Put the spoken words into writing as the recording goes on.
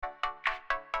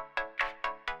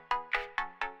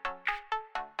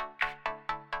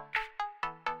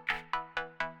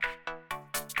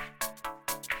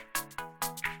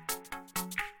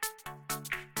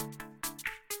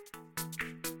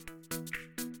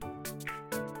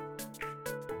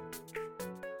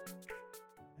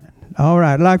All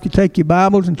right, I'd like to take your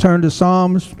Bibles and turn to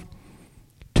Psalms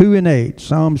 2 and 8.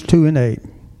 Psalms 2 and 8.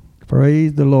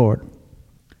 Praise the Lord.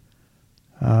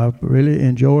 I've really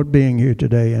enjoyed being here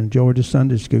today. Enjoyed the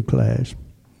Sunday school class.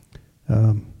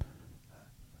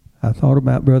 I thought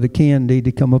about Brother Ken need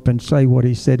to come up and say what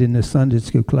he said in the Sunday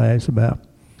school class about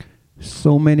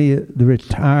so many of the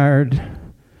retired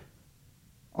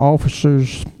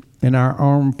officers in our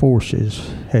armed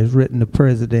forces has written the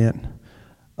president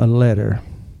a letter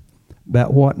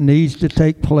about what needs to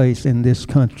take place in this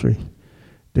country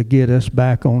to get us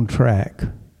back on track.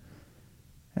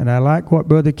 And I like what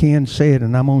Brother Ken said,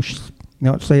 and I'm going to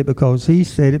not say it because he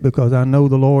said it, because I know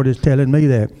the Lord is telling me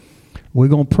that. We're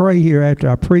going to pray here after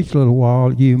I preach a little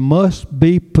while. You must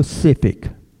be pacific.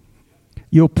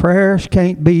 Your prayers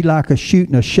can't be like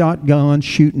shooting a shotgun,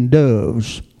 shooting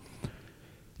doves.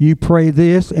 You pray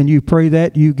this and you pray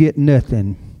that, you get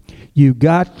nothing. You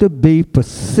got to be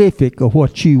specific of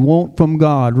what you want from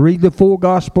God. Read the 4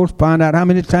 Gospels, find out how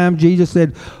many times Jesus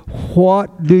said,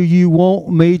 what do you want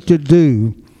me to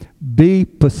do? Be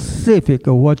specific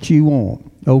of what you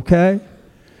want. Okay?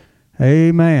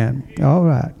 Amen. All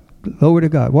right. Glory to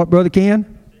God. What, Brother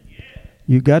Ken?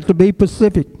 You got to be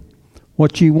specific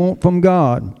what you want from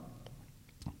God.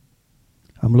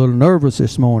 I'm a little nervous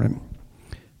this morning.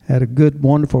 Had a good,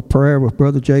 wonderful prayer with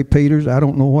Brother J. Peters. I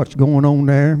don't know what's going on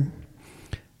there.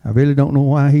 I really don't know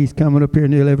why he's coming up here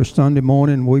nearly every Sunday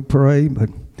morning and we pray,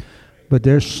 but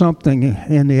there's something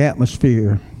in the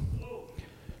atmosphere.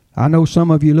 I know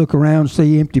some of you look around and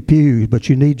see empty pews, but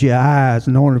you need your eyes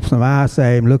in order for some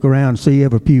eyesight and look around and see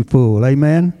every pew full.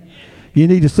 Amen? You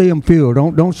need to see them filled.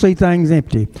 Don't see things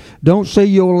empty. Don't see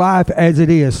your life as it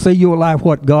is. See your life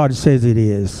what God says it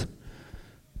is.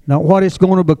 Not what it's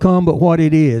going to become, but what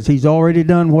it is. He's already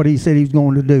done what he said he's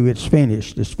going to do. It's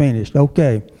finished. It's finished.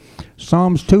 Okay.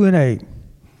 Psalms 2 and 8.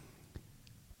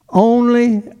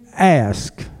 Only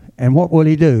ask, and what will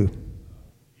he do?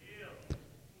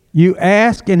 You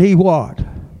ask, and he what?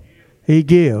 He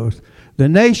gives. The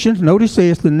nations, notice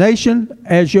this, the nation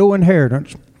as your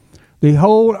inheritance, the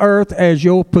whole earth as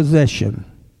your possession.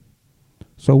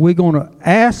 So we're going to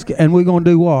ask, and we're going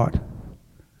to do what?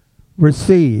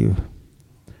 Receive.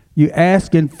 You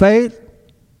ask in faith,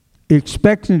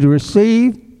 expecting to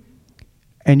receive,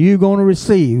 and you're going to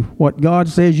receive what God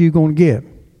says you're going to get.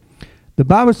 The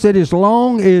Bible said as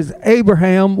long as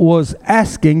Abraham was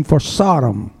asking for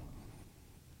Sodom,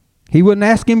 he wasn't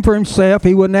asking for himself,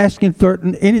 he wasn't asking for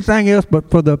anything else but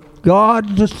for the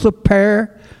God to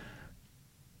spare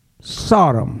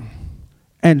Sodom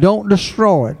and don't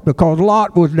destroy it, because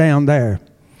Lot was down there.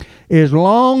 As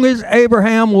long as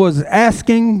Abraham was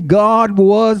asking, God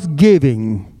was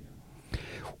giving.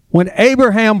 When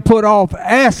Abraham put off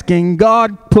asking,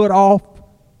 God put off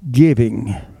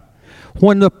giving.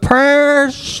 When the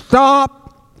prayers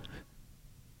stop,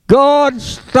 God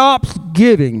stops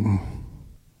giving.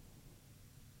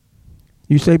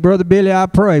 You say, Brother Billy, I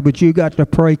pray, but you got to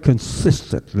pray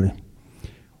consistently.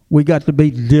 We got to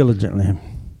be diligently.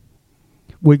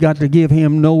 We got to give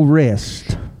him no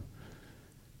rest.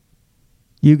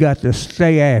 You got to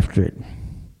stay after it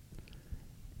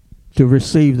to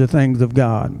receive the things of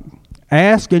God.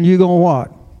 Ask and you're going to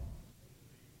what?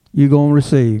 You're going to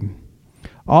receive.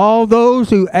 All those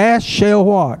who ask shall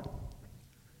what?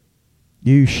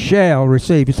 You shall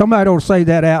receive. Somebody don't say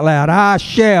that out loud. I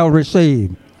shall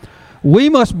receive. We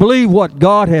must believe what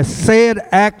God has said,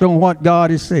 act on what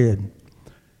God has said.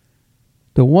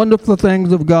 The wonderful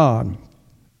things of God.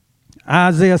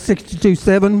 Isaiah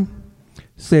 62:7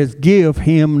 says, give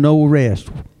him no rest.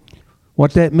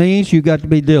 What that means, you got to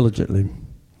be diligently.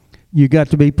 You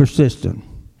got to be persistent.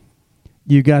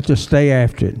 You got to stay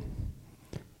after it.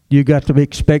 You got to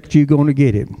expect you're going to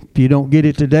get it. If you don't get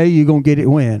it today, you're going to get it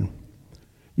when?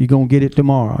 You're going to get it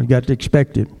tomorrow. You got to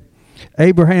expect it.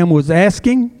 Abraham was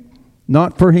asking,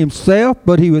 not for himself,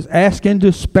 but he was asking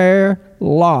to spare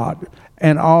Lot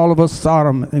and all of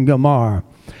Sodom and Gomorrah.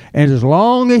 And as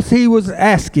long as he was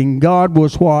asking, God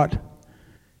was what?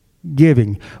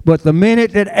 Giving. But the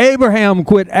minute that Abraham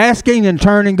quit asking and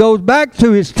turning, goes back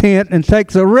to his tent and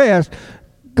takes a rest,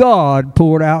 God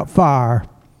poured out fire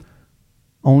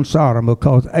on Sodom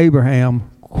because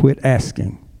Abraham quit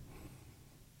asking.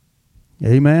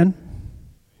 Amen?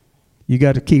 You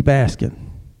got to keep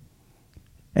asking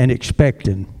and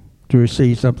expecting to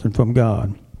receive something from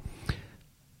God.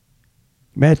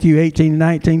 Matthew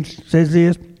 18:19 says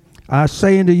this, I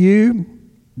say unto you,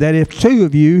 that if 2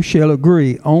 of you shall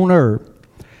agree on earth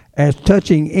as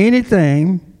touching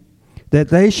anything that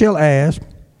they shall ask,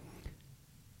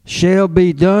 shall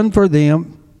be done for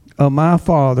them of my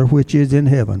Father which is in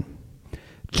heaven.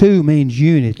 2 means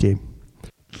unity.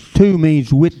 Two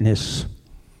means witness.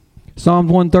 Psalms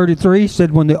 133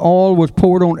 said when the oil was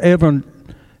poured on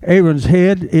Aaron's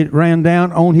head, it ran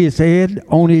down on his head,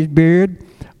 on his beard,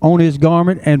 on his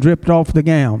garment, and dripped off the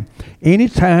gown.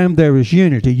 Anytime there is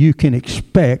unity, you can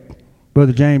expect,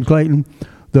 Brother James Clayton,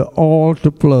 the oil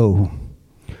to flow.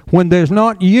 When there's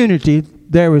not unity,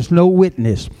 there is no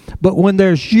witness. But when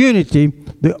there's unity,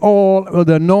 the oil or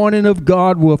the anointing of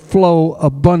God will flow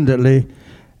abundantly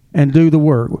and do the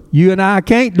work. You and I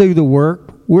can't do the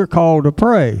work. We're called to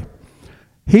pray.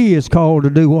 He is called to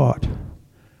do what?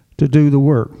 To do the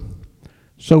work.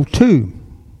 So two.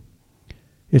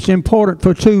 It's important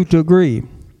for two to agree.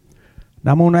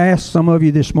 Now I'm going to ask some of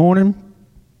you this morning.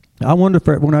 I wonder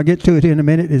if, when I get to it in a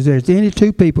minute, is there any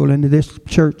two people in this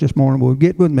church this morning will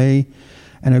get with me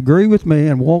and agree with me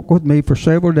and walk with me for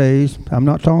several days. I'm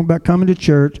not talking about coming to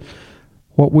church.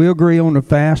 What we agree on to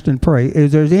fast and pray.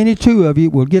 Is there's any two of you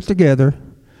will get together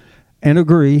and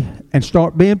agree and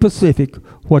start being specific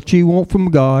what you want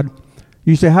from God.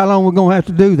 You say, how long are we going to have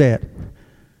to do that?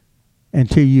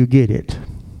 Until you get it.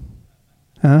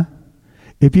 Huh?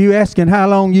 If you asking how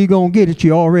long you going to get it,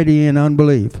 you're already in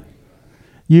unbelief.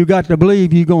 You got to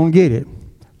believe you're going to get it.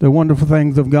 The wonderful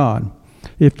things of God.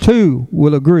 If two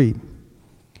will agree.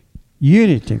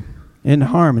 Unity and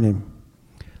harmony.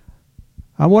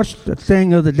 I watched a thing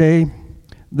the other day.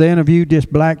 They interviewed this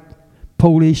black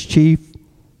police chief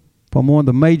from one of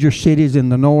the major cities in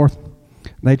the north.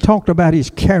 They talked about his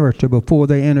character before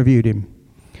they interviewed him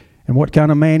and what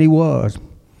kind of man he was.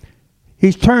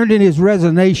 He's turned in his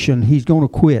resignation. He's going to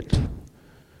quit.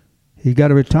 He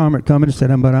got a retirement coming and said,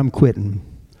 but I'm quitting.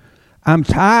 I'm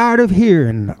tired of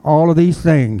hearing all of these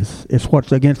things. It's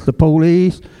what's against the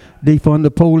police, defund the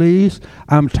police.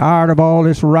 I'm tired of all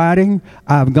this writing.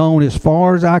 I've gone as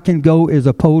far as I can go as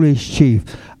a police chief.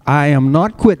 I am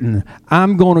not quitting.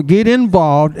 I'm going to get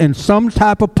involved in some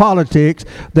type of politics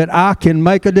that I can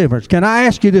make a difference. Can I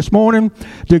ask you this morning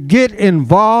to get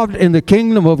involved in the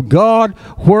kingdom of God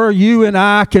where you and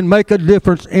I can make a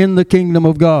difference in the kingdom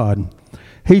of God?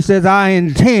 He says, I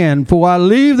intend, before I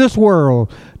leave this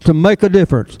world, to make a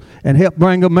difference and help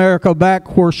bring America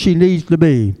back where she needs to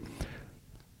be.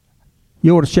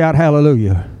 You ought to shout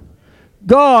hallelujah.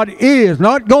 God is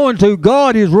not going to.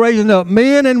 God is raising up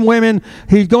men and women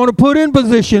He's going to put in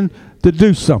position to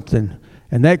do something.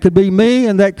 And that could be me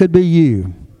and that could be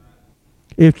you.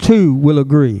 If two will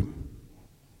agree.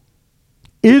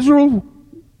 Israel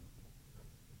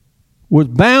was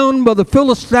bound by the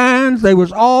Philistines. They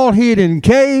was all hid in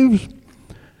caves.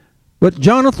 But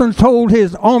Jonathan told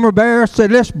his armor bearer,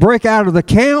 said, let's break out of the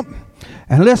camp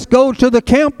and let's go to the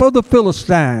camp of the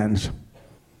Philistines.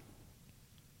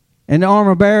 And the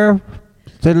armor bearer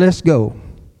said, let's go.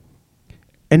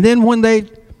 And then when they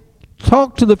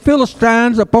talked to the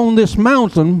Philistines upon this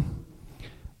mountain,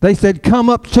 they said, come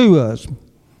up to us.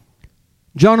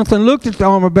 Jonathan looked at the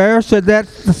armor bearer, said,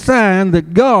 that's the sign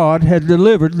that God had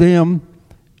delivered them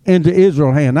into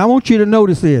Israel's hand. I want you to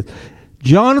notice this.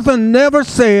 Jonathan never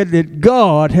said that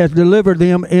God has delivered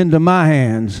them into my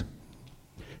hands.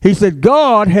 He said,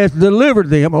 God has delivered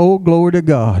them, oh, glory to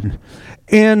God,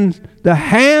 in the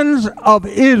hands of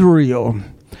Israel.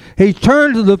 He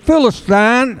turned to the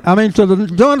Philistine, to the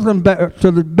Jonathan,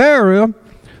 to the bearer,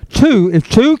 two. If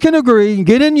two can agree and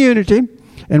get in unity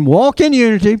and walk in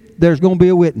unity, there's going to be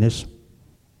a witness.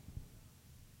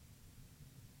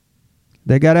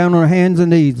 They got down on their hands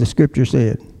and knees, the scripture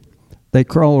said. They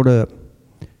crawled up.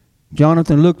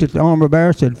 Jonathan looked at the armor bearer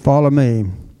and said, follow me.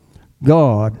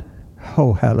 God,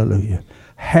 oh hallelujah,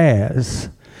 has,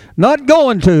 not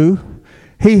going to,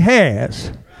 He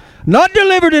has, not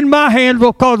delivered in my hands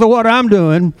because of what I'm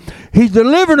doing. He's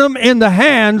delivered them in the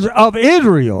hands of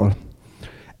Israel.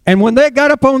 And when they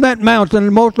got up on that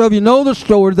mountain, most of you know the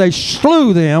story, they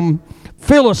slew them,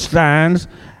 Philistines,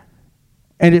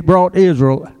 and it brought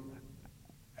Israel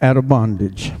out of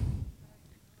bondage.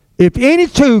 If any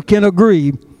two can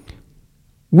agree,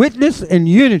 witness and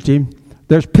unity,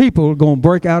 there's people going to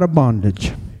break out of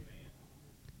bondage.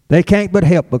 They can't but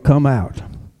help but come out.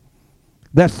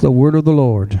 That's the word of the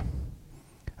Lord.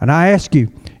 And I ask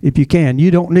you, if you can,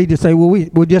 you don't need to say, well,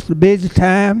 we're just a busy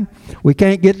time. We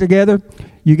can't get together.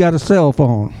 You got a cell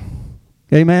phone.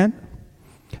 Amen?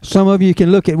 Some of you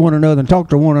can look at one another and talk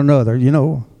to one another, you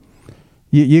know.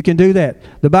 You can do that.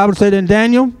 The Bible said in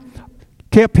Daniel,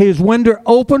 kept his window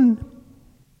open.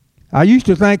 I used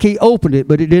to think he opened it,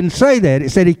 but it didn't say that. It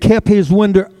said he kept his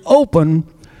window open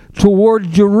toward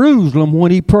Jerusalem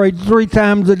when he prayed 3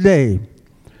 times a day.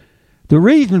 The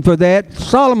reason for that,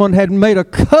 Solomon had made a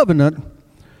covenant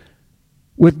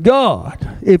with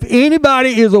God. If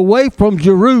anybody is away from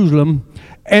Jerusalem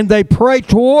and they pray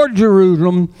toward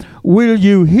Jerusalem will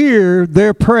you hear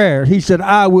their prayer? He said,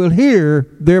 I will hear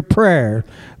their prayer.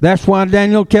 That's why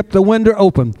Daniel kept the window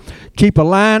open. Keep a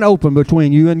line open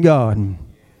between you and God.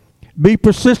 Be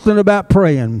persistent about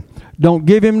praying. Don't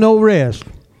give him no rest.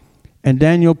 And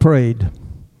Daniel prayed.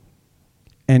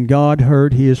 And God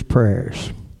heard his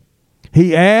prayers.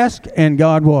 He asked, and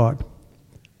God what?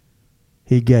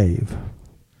 He gave.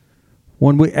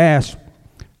 When we ask,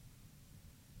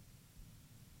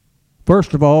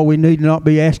 first of all, we need not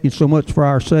be asking so much for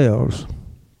ourselves.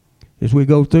 As we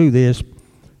go through this,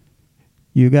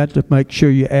 you got to make sure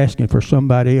you're asking for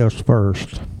somebody else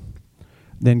first.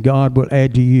 Then God will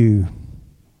add to you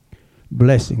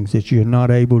blessings that you're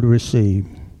not able to receive.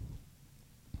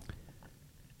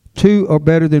 Two are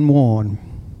better than one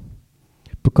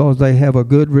because they have a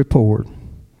good report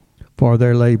for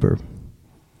their labor.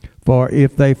 For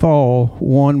if they fall,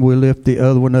 one will lift the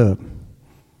other one up.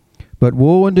 But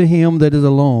woe unto him that is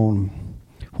alone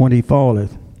when he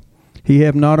falleth. He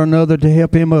have not another to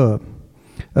help him up.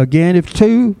 Again, if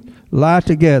two lie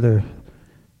together,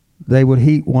 they would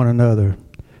heat one another.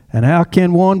 And how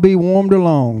can one be warmed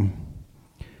alone?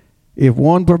 If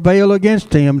one prevail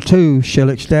against him, two shall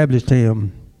establish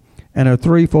him. And a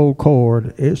threefold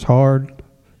cord is hard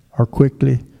or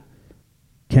quickly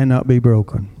cannot be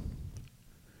broken.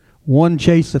 One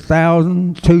chase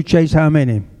 1,000, two chase how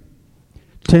many?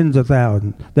 Tens of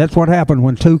thousands. That's what happened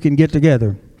when two can get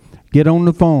together. Get on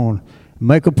the phone.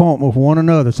 Make an appointment with one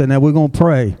another. Say, now we're going to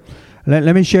pray.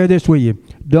 Let me share this with you.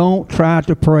 Don't try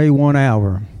to pray 1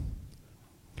 hour.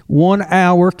 1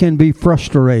 hour can be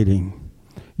frustrating.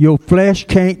 Your flesh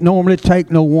can't normally take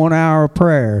no 1 hour of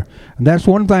prayer. And that's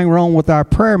one thing wrong with our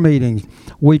prayer meetings.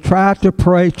 We try to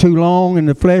pray too long and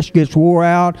the flesh gets wore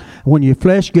out. When your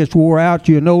flesh gets wore out,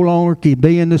 you no longer can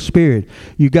be in the Spirit.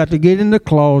 You got to get in the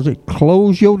closet,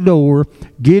 close your door,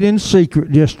 get in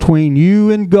secret just between you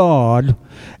and God,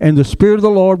 and the Spirit of the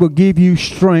Lord will give you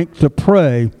strength to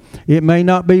pray. It may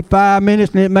not be 5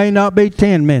 minutes and it may not be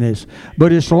 10 minutes.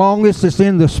 But as long as it's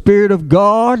in the Spirit of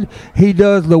God, He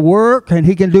does the work and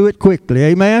He can do it quickly.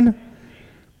 Amen?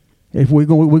 If we're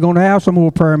going to have some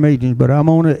more prayer meetings, but I'm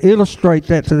going to illustrate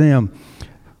that to them.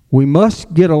 We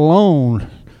must get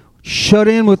alone, shut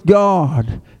in with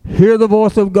God, hear the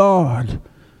voice of God,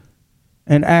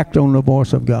 and act on the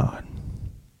voice of God.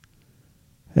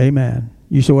 Amen.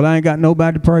 You say, well, I ain't got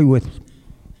nobody to pray with.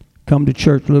 Come to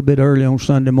church a little bit early on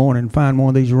Sunday morning and find one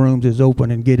of these rooms that's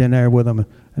open and get in there with them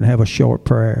and have a short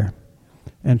prayer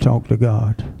and talk to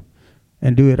God.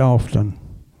 And do it often.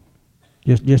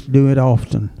 Just do it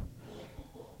often.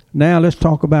 Now let's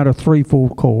talk about a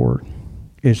threefold cord.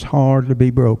 It's hard to be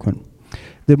broken.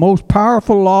 The most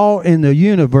powerful law in the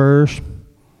universe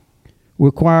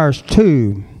requires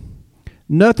two.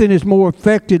 Nothing is more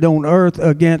effective on earth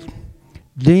against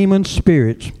demon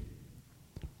spirits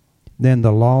than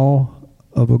the law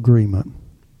of agreement.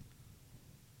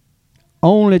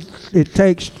 Only it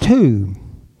takes two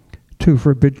to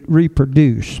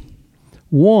reproduce.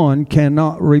 One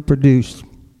cannot reproduce.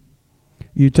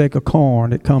 You take a corn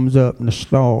that comes up in the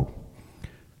stalk.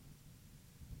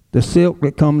 The silk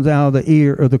that comes out of the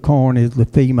ear of the corn is the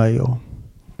female.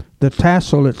 The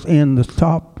tassel that's in the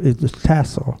top is the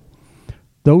tassel.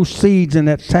 Those seeds in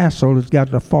that tassel has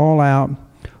got to fall out,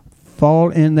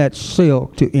 fall in that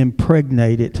silk to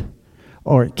impregnate it,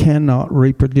 or it cannot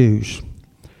reproduce.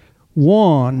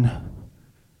 One,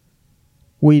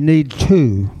 we need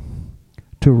two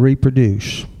to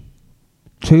reproduce.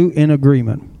 Two in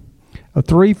agreement. A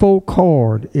threefold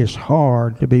cord is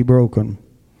hard to be broken.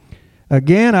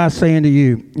 Again, I say unto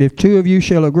you, if two of you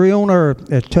shall agree on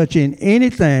earth as touching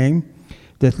anything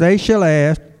that they shall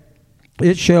ask,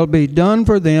 it shall be done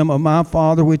for them of my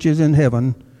Father which is in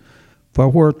heaven. For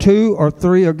where two or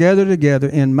three are gathered together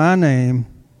in my name,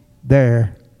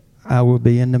 there I will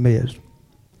be in the midst.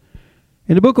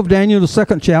 In the book of Daniel, the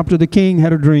 2nd chapter, the king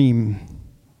had a dream.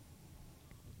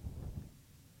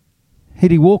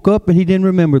 He woke up and he didn't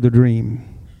remember the dream.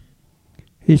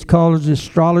 He's called his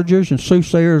astrologers and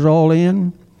soothsayers all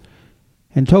in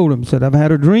and told them, said, I've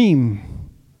had a dream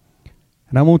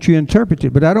and I want you to interpret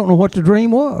it, but I don't know what the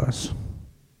dream was.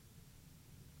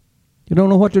 You don't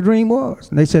know what the dream was.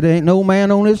 And they said, there ain't no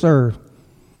man on this earth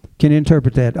can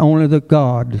interpret that. Only the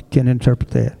God can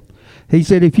interpret that. He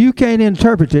said, if you can't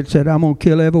interpret it, said, I'm going to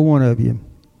kill every one of you.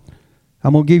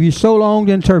 I'm going to give you so long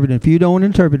to interpret it. If you don't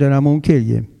interpret it, I'm going to kill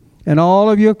you. And all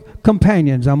of your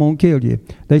companions, I'm going to kill you.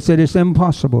 They said, it's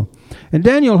impossible. And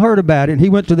Daniel heard about it, and he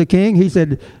went to the king. He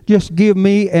said, just give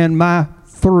me and my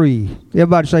three.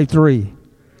 Everybody say three.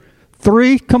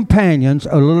 3 companions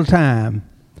a little time.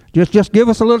 Just give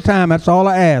us a little time. That's all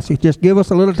I ask. Just give us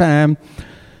a little time.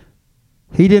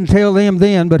 He didn't tell them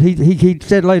then, but he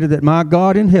said later that my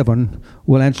God in heaven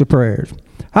will answer prayers.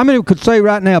 How many could say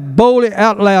right now, boldly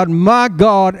out loud, my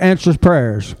God answers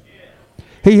prayers?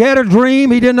 He had a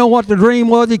dream. He didn't know what the dream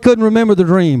was. He couldn't remember the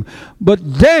dream.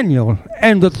 But Daniel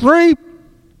and the 3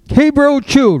 Hebrew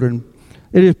children,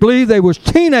 it is believed they was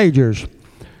teenagers,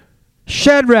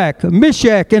 Shadrach,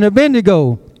 Meshach, and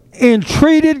Abednego,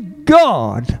 entreated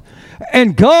God.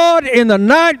 And God in the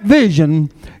night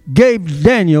vision gave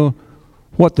Daniel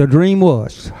what the dream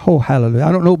was. Oh, hallelujah.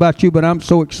 I don't know about you, but I'm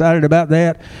so excited about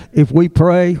that. If we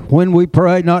pray, when we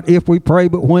pray, not if we pray,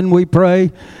 but when we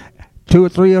pray, 2 or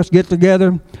 3 of us get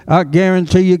together, I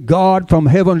guarantee you God from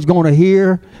heaven is going to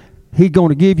hear. He's going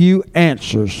to give you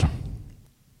answers.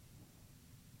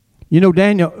 You know,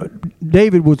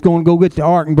 David was going to go get the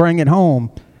ark and bring it home.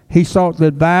 He sought the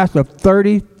advice of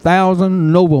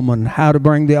 30,000 noblemen how to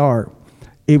bring the ark.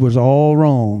 It was all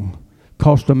wrong.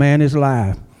 Cost a man his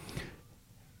life.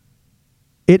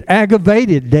 It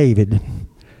aggravated David.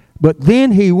 But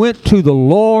then he went to the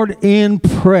Lord in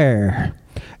prayer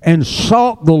and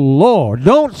sought the Lord.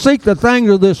 Don't seek the things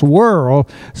of this world.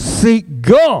 Seek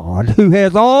God who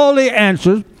has all the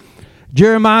answers.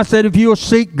 Jeremiah said, if you will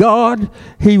seek God,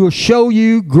 he will show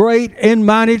you great and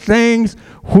mighty things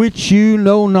which you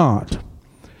know not.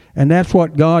 And that's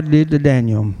what God did to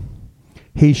Daniel.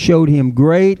 He showed him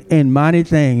great and mighty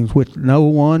things which no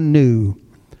one knew.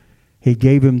 He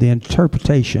gave him the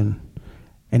interpretation,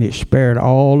 and it spared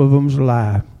all of them's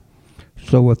life.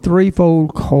 So a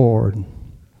threefold cord.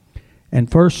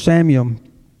 And 1 Samuel,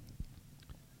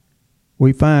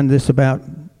 we find this about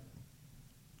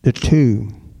the 2.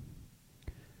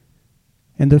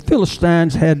 And the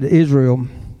Philistines had Israel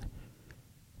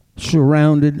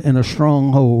surrounded in a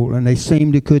stronghold, and they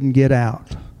seemed they couldn't get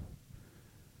out.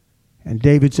 And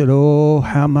David said, oh,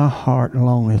 how my heart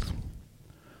longeth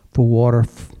for water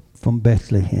from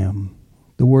Bethlehem.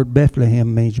 The word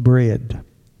Bethlehem means bread.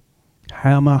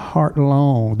 How my heart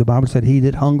longs. The Bible said, he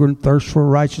that hunger and thirst for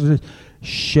righteousness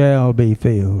shall be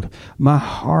filled. My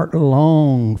heart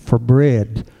longed for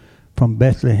bread from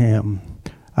Bethlehem.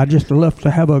 I just love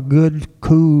to have a good,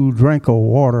 cool drink of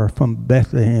water from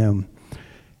Bethlehem.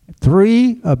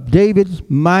 3 of David's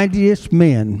mightiest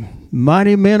men,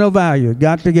 mighty men of value,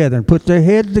 got together and put their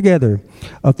heads together.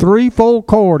 A threefold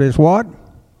cord is what?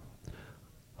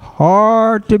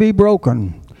 Hard to be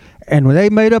broken. And when they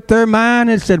made up their mind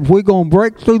and said, we're going to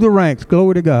break through the ranks,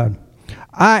 glory to God.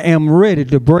 I am ready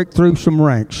to break through some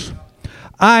ranks.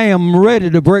 I am ready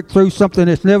to break through something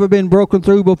that's never been broken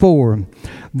through before.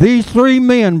 These 3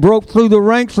 men broke through the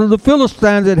ranks of the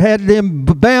Philistines that had them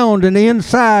bound in the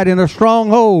inside in a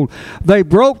stronghold. They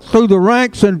broke through the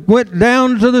ranks and went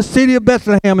down to the city of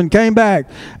Bethlehem and came back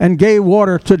and gave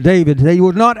water to David. They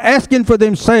were not asking for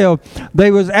themselves. They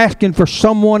was asking for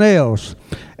someone else.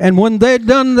 And when they'd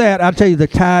done that, I tell you, the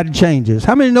tide changes.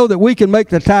 How many know that we can make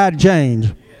the tide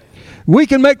change? We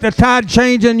can make the tide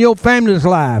change in your family's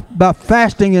life by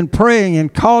fasting and praying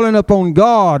and calling upon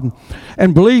God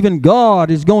and believing God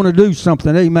is going to do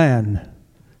something. Amen.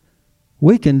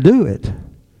 We can do it.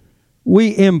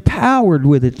 We empowered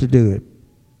with it to do it.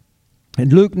 In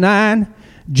Luke 9,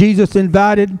 Jesus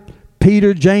invited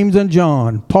Peter, James, and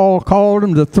John. Paul called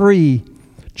them the 3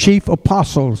 chief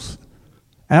apostles.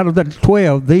 Out of the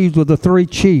 12, these were the 3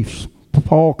 chiefs.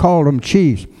 Paul called them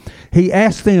chiefs. He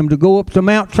asked them to go up to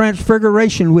Mount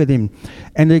Transfiguration with him.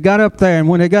 And they got up there. And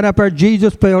when they got up there,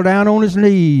 Jesus fell down on his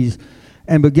knees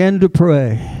and began to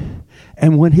pray.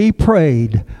 And when he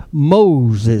prayed,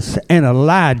 Moses and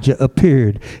Elijah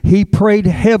appeared. He prayed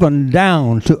heaven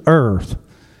down to earth.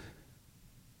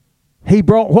 He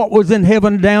brought what was in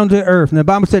heaven down to earth. And the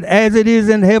Bible said, as it is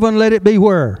in heaven, let it be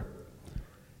where?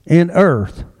 In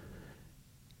earth.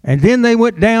 And then they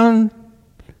went down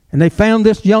and they found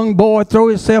this young boy throw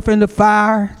himself in the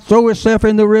fire, throw himself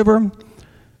in the river.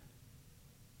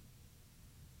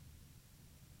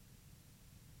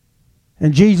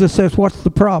 And Jesus says, what's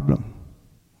the problem?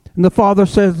 And the father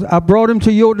says, I brought him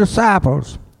to your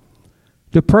disciples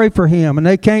to pray for him, and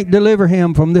they can't deliver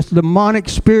him from this demonic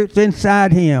spirit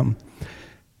inside him.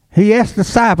 He asked the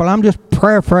disciple, I'm just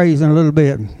paraphrasing a little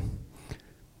bit.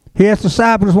 He asked the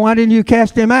disciples, why didn't you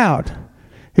cast him out?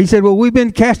 He said, well, we've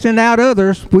been casting out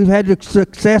others. We've had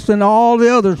success in all the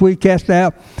others we cast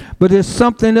out. But there's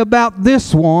something about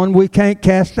this one we can't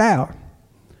cast out.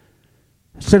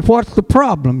 He said, what's the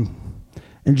problem?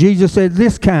 And Jesus said,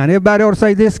 this kind. Everybody ought to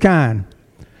say this kind.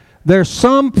 There's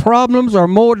some problems are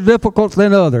more difficult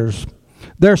than others.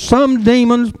 There's some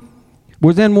demons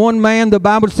within one man. The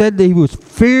Bible said that he was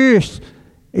fierce,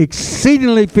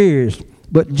 exceedingly fierce.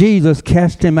 But Jesus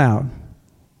cast him out.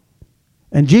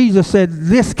 And Jesus said,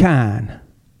 this kind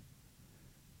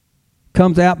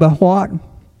comes out by what?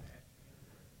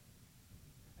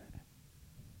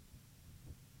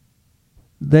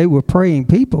 They were praying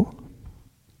people.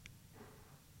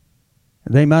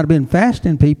 They might have been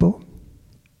fasting people.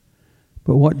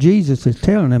 But what Jesus is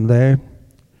telling them there,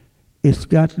 it's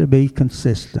got to be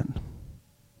consistent.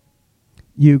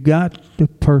 You got to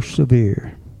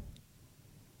persevere.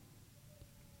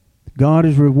 God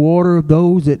is rewarder of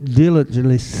those that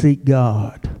diligently seek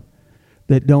God,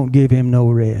 that don't give him no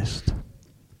rest.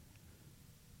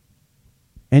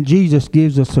 And Jesus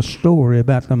gives us a story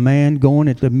about the man going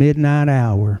at the midnight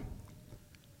hour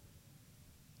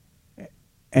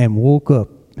and woke up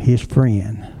his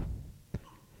friend.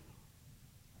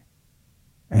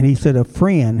 And he said, a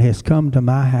friend has come to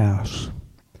my house,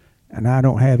 and I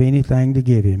don't have anything to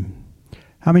give him.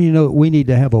 How many of you know that we need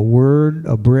to have a word,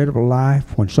 a bread of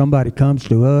life, when somebody comes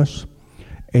to us,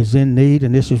 is in need?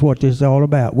 And this is what this is all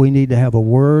about. We need to have a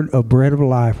word, a bread of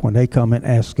life, when they come and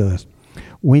ask us.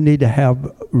 We need to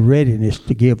have readiness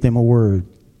to give them a word.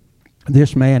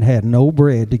 This man had no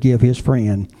bread to give his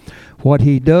friend. What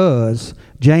he does,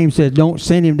 James says, don't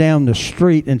send him down the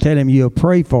street and tell him you'll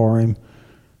pray for him.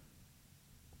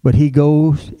 But he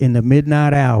goes in the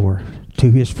midnight hour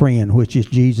to his friend, which is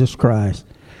Jesus Christ.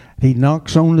 He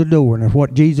knocks on the door. And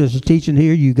what Jesus is teaching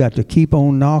here, you got to keep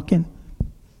on knocking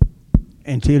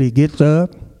until he gets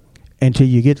up, until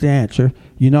you get the answer.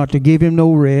 You're not to give him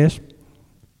no rest.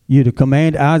 You're to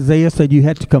command. Isaiah said you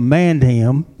had to command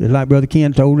him. Like Brother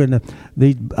Ken told, and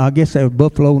I guess the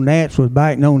buffalo gnats was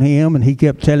biting on him, and he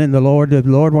kept telling the Lord,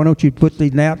 why don't you put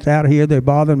these gnats out of here? They're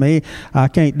bothering me. I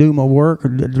can't do my work.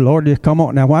 The Lord just come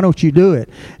on. Now, why don't you do it?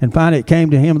 And finally it came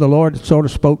to him. The Lord sort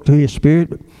of spoke to his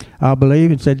spirit, I believe,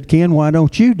 and said, Ken, why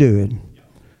don't you do it?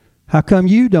 How come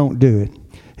you don't do it?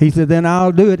 He said, then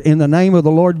I'll do it in the name of the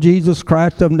Lord Jesus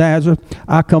Christ of Nazareth.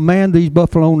 I command these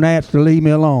buffalo gnats to leave me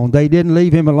alone. They didn't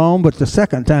leave him alone, but the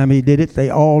second time he did it,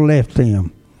 they all left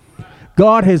him.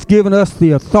 God has given us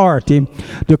the authority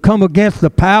to come against the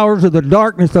powers of the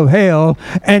darkness of hell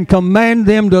and command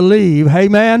them to leave.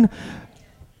 Amen?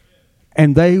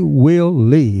 And they will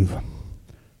leave.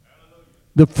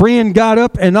 The friend got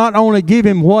up and not only gave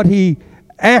him what he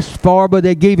asked for, but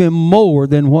they gave him more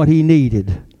than what he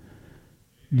needed.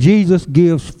 Jesus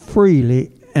gives freely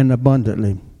and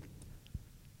abundantly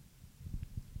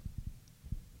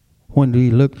when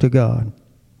we look to God.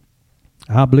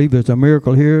 I believe there's a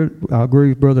miracle here. I agree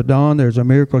with Brother Don. There's a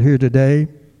miracle here today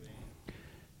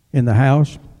in the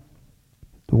house.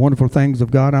 The wonderful things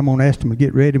of God. I'm going to ask them to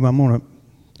get ready. I'm going to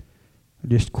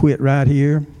just quit right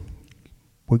here.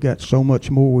 We got so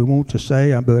much more we want to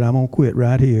say, but I'm going to quit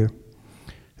right here.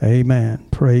 Amen.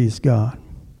 Praise God.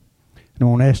 And I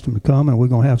want to ask them to come, and we're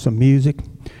going to have some music.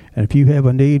 And if you have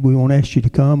a need, we want to ask you to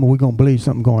come, and we're going to believe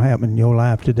something's going to happen in your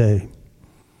life today.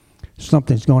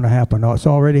 Something's going to happen. It's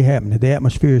already happening. The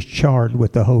atmosphere is charged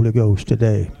with the Holy Ghost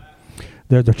today.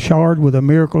 There's a charge with a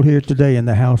miracle here today in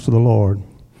the house of the Lord.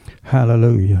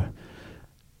 Hallelujah.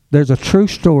 There's a true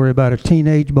story about a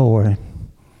teenage boy.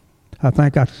 I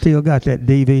think I still got that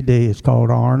DVD. It's called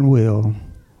Iron Will.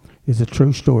 It's a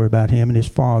true story about him and his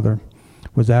father.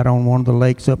 Was out on one of the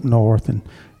lakes up north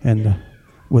and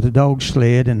with a dog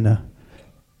sled, and the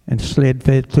sled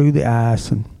fed through the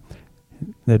ice, and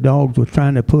the dogs were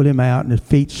trying to pull him out, and his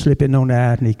feet slipping on the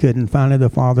ice, and he couldn't. Finally the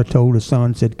father told the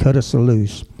son, said, cut us a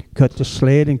loose. Cut the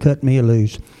sled and cut me a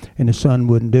loose. And the son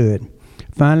wouldn't do it.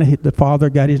 Finally the father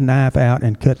got his knife out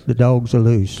and cut the dogs a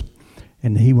loose,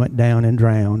 and he went down and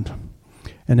drowned.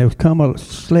 And there was come a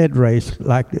sled race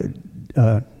like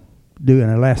do in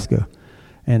Alaska.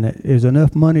 And there's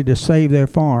enough money to save their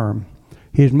farm.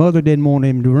 His mother didn't want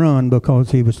him to run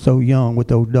because he was so young with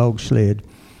those dog sled.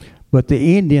 But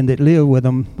the Indian that lived with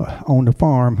him on the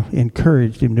farm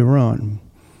encouraged him to run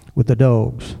with the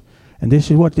dogs. And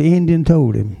this is what the Indian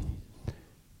told him.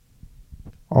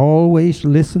 Always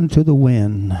listen to the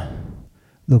wind.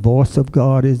 The voice of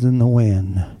God is in the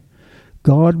wind.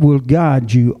 God will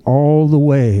guide you all the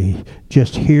way.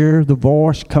 Just hear the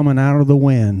voice coming out of the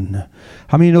wind.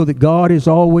 How many know that God is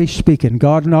always speaking?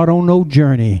 God's not on no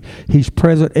journey. He's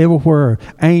present everywhere.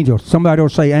 Angels. Somebody will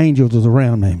say angels is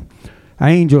around me.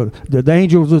 The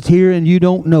angels is here and you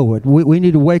don't know it. We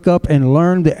need to wake up and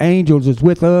learn the angels is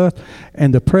with us,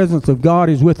 and the presence of God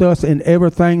is with us in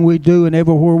everything we do, and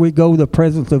everywhere we go, the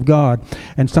presence of God.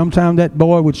 And sometimes that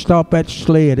boy would stop that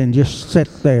sled and just sit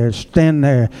there, stand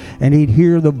there, and he'd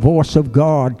hear the voice of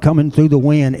God coming through the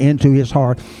wind into his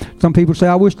heart. Some people say,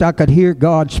 I wish I could hear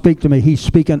God speak to me. He's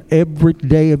speaking every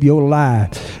day of your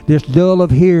life. This dull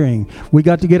of hearing, we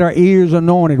got to get our ears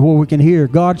anointed where we can hear.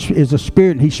 God is a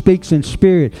spirit, and he speaks in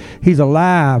Spirit. He's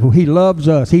alive. He loves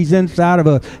us. He's inside of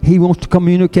us. He wants to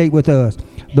communicate with us.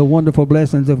 The wonderful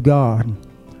blessings of God.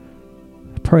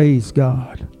 Praise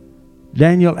God.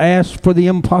 Daniel asked for the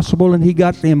impossible, and he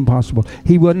got the impossible.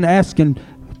 He wasn't asking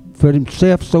for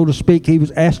himself, so to speak. He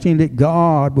was asking that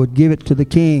God would give it to the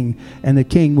king, and the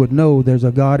king would know there's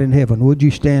a God in heaven. Would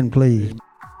you stand, please?